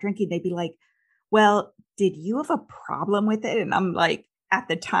I stopped drinking, they'd be like, well, did you have a problem with it? And I'm like, at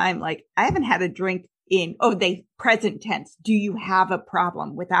the time, like, I haven't had a drink they present tense. Do you have a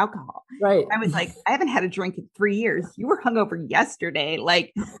problem with alcohol? Right. I was like, I haven't had a drink in 3 years. You were hungover yesterday.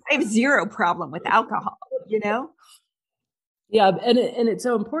 Like, I have zero problem with alcohol, Yeah. And it's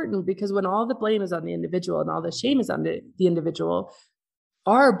so important because when all the blame is on the individual and all the shame is on the individual,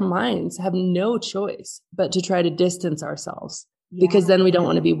 our minds have no choice but to try to distance ourselves because then we don't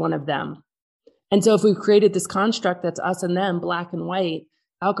want to be one of them. And so if we've created this construct that's us and them, black and white,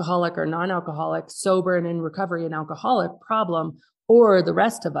 alcoholic or non-alcoholic, sober and in recovery, an alcoholic problem, or the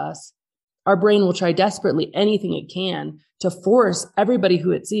rest of us, our brain will try desperately anything it can to force everybody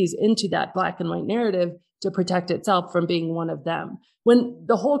who it sees into that black and white narrative to protect itself from being one of them. When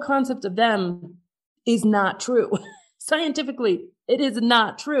the whole concept of them is not true. Scientifically, it is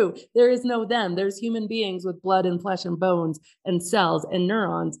not true. There is no them. There's human beings with blood and flesh and bones and cells and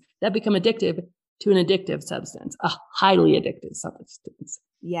neurons that become addictive to an addictive substance, a highly addictive substance.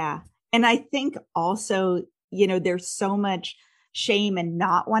 Yeah. And I think also, there's so much shame and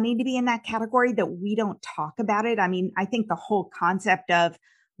not wanting to be in that category that we don't talk about it. I mean, I think the whole concept of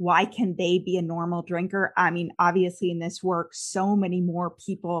why can they be a normal drinker? I mean, obviously in this work, so many more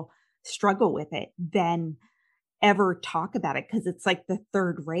people struggle with it than ever talk about it because it's like the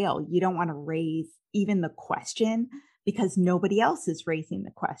third rail. You don't want to raise even the question because nobody else is raising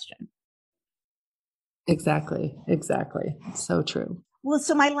the question. Exactly. So true. Well,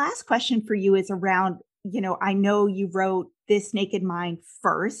 so my last question for you is around I know you wrote This Naked Mind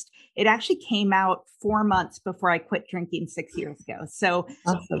first. It actually came out 4 months before I quit drinking 6 years ago. So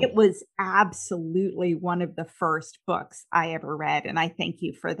Awesome. it was absolutely one of the first books I ever read. And I thank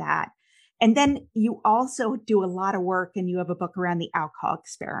you for that. And then you also do a lot of work and you have a book around the alcohol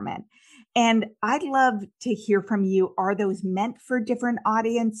experiment. And I'd love to hear from you. Are those meant for different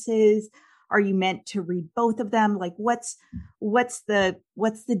audiences? Are you meant to read both of them? Like what's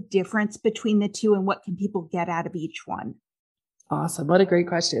the difference between the two and what can people get out of each one? Awesome. What a great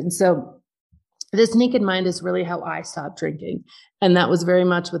question. So This Naked Mind is really how I stopped drinking. And that was very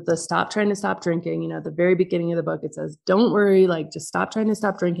much with the stop trying to stop drinking. At the very beginning of the book, it says, don't worry, just stop trying to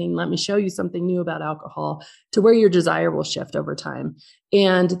stop drinking. Let me show you something new about alcohol to where your desire will shift over time.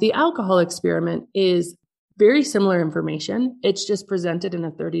 And the alcohol experiment is very similar information. It's just presented in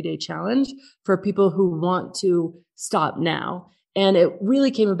a 30-day challenge for people who want to stop now. And it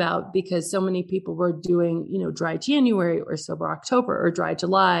really came about because so many people were doing, dry January or sober October or dry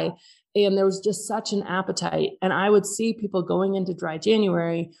July. And there was just such an appetite. And I would see people going into dry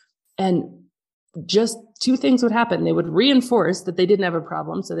January and just two things would happen. They would reinforce that they didn't have a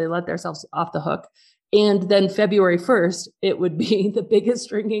problem. So they let themselves off the hook. And then February 1st, it would be the biggest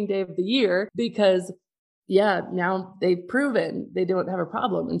drinking day of the year because now they've proven they don't have a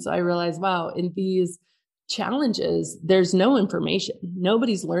problem. And so I realized, wow, in these challenges, there's no information.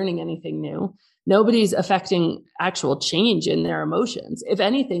 Nobody's learning anything new. Nobody's affecting actual change in their emotions. If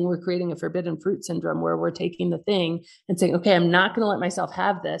anything, we're creating a forbidden fruit syndrome where we're taking the thing and saying, okay, I'm not going to let myself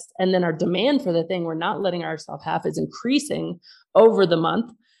have this. And then our demand for the thing we're not letting ourselves have is increasing over the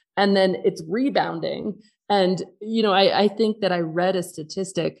month. And then it's rebounding. And, I think that I read a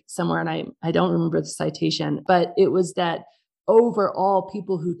statistic somewhere, and I don't remember the citation, but it was that overall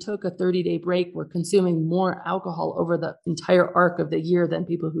people who took a 30-day break were consuming more alcohol over the entire arc of the year than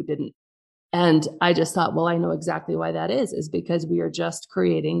people who didn't. And I just thought, well, I know exactly why that is because we are just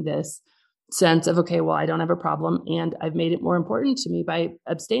creating this sense of, okay, well, I don't have a problem. And I've made it more important to me by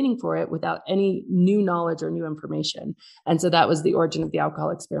abstaining for it without any new knowledge or new information. And so that was the origin of the alcohol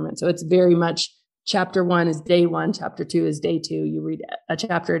experiment. So it's very much chapter 1 is day 1, chapter 2 is day 2. You read a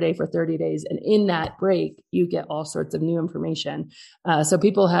chapter a day for 30 days. And in that break, you get all sorts of new information. So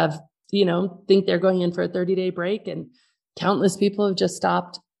people have, think they're going in for a 30-day break, and countless people have just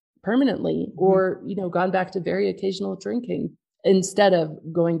stopped permanently or, gone back to very occasional drinking instead of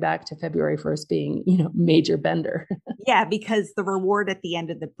going back to February 1st being, major bender. Yeah, because the reward at the end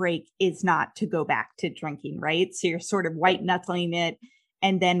of the break is not to go back to drinking, right? So you're sort of white knuckling it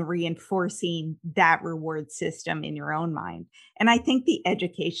and then reinforcing that reward system in your own mind. And I think the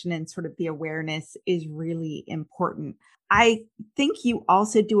education and sort of the awareness is really important. I think you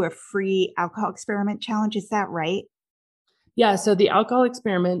also do a free alcohol experiment challenge. Is that right? Yeah. So the alcohol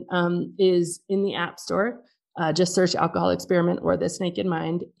experiment is in the App Store. Just search Alcohol Experiment or This Naked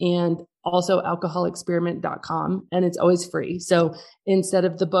Mind, and also alcoholexperiment.com. And it's always free. So instead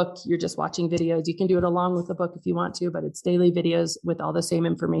of the book, you're just watching videos. You can do it along with the book if you want to, but it's daily videos with all the same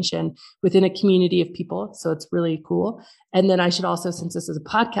information within a community of people. So it's really cool. And then I should also, since this is a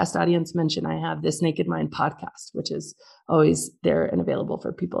podcast audience, mention I have This Naked Mind podcast, which is always there and available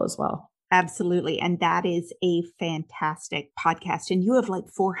for people as well. Absolutely. And that is a fantastic podcast. And you have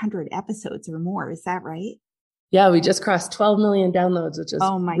 400 episodes or more. Is that right? Yeah, we just crossed 12 million downloads, which is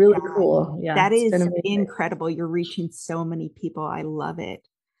really cool. Yeah, that is incredible. You're reaching so many people. I love it.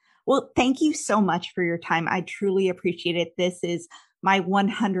 Well, thank you so much for your time. I truly appreciate it. This is my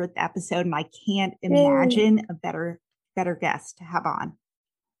 100th episode, and I can't imagine a better guest to have on.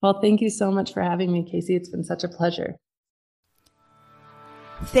 Well, thank you so much for having me, Casey. It's been such a pleasure.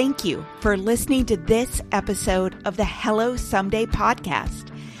 Thank you for listening to this episode of the Hello Someday podcast.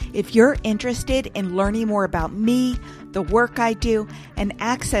 If you're interested in learning more about me, the work I do, and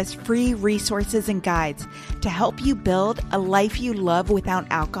access free resources and guides to help you build a life you love without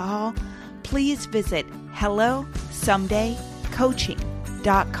alcohol, please visit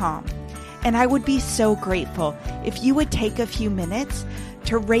hellosomedaycoaching.com. And I would be so grateful if you would take a few minutes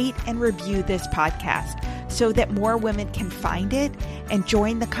to rate and review this podcast so that more women can find it and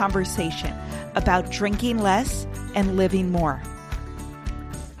join the conversation about drinking less and living more.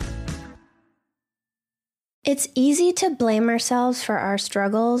 It's easy to blame ourselves for our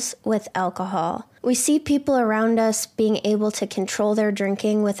struggles with alcohol. We see people around us being able to control their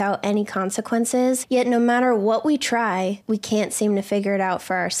drinking without any consequences, yet no matter what we try, we can't seem to figure it out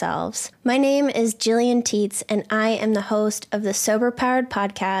for ourselves. My name is Jillian Teets, and I am the host of the Sober Powered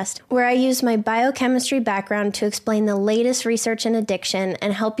podcast, where I use my biochemistry background to explain the latest research in addiction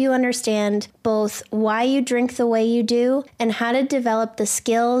and help you understand both why you drink the way you do and how to develop the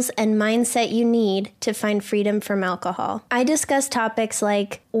skills and mindset you need to find freedom from alcohol. I discuss topics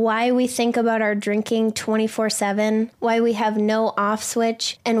like why we think about our drinking 24/7, why we have no off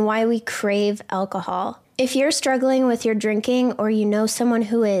switch, and why we crave alcohol. If you're struggling with your drinking or you know someone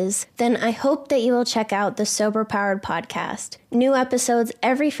who is, then I hope that you will check out the Sober Powered podcast. New episodes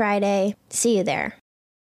every Friday. See you there.